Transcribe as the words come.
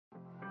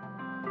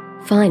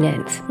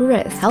finance,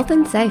 risk, health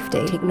and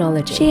safety,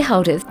 technology,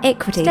 shareholders,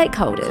 equity,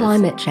 stakeholders,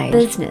 climate change,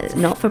 business,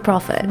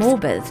 not-for-profit, small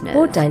business,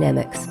 board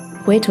dynamics.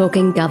 We're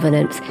talking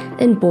governance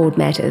in Board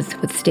Matters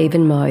with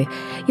Stephen Moe.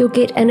 You'll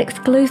get an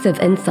exclusive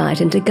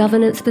insight into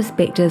governance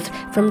perspectives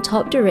from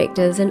top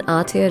directors in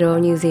Aotearoa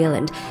New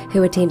Zealand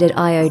who attended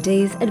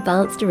IOD's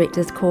Advanced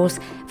Directors course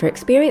for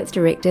experienced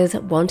directors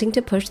wanting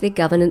to push their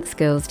governance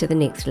skills to the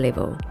next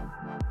level.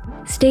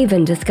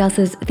 Stephen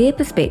discusses their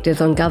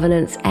perspectives on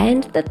governance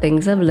and the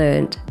things I've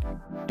learned.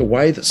 The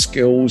way that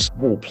skills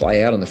will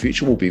play out in the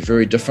future will be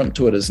very different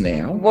to it is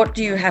now. What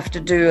do you have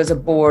to do as a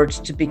board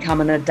to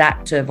become an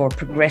adaptive or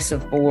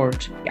progressive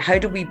board? How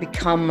do we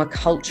become a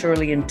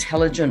culturally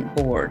intelligent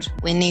board?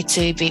 We need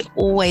to be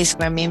always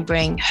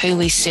remembering who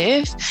we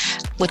serve,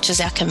 which is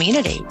our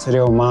community. Te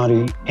reo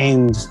Māori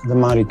and the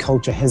Māori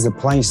culture has a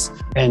place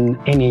in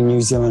any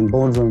New Zealand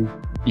boardroom.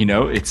 You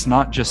know, it's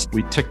not just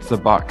we ticked the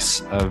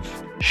box of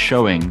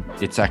showing,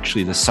 it's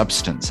actually the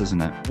substance,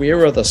 isn't it?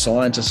 Where are the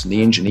scientists and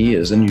the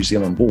engineers in New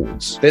Zealand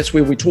boards? That's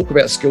where we talk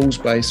about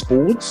skills-based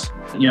boards.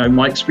 You know,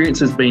 my experience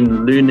has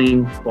been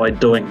learning by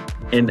doing.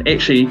 And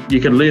actually, you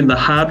can learn the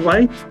hard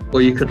way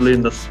or you could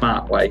learn the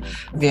smart way.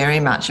 Very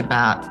much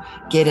about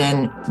get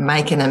in,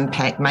 make an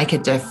impact, make a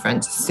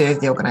difference, serve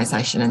the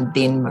organisation and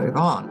then move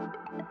on.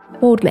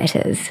 Board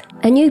Matters,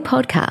 a new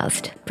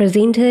podcast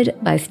presented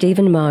by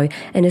Stephen Moe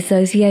in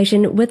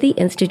association with the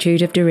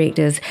Institute of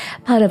Directors,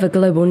 part of a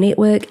global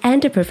network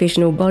and a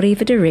professional body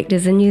for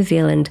directors in New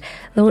Zealand,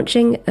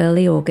 launching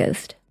early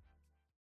August.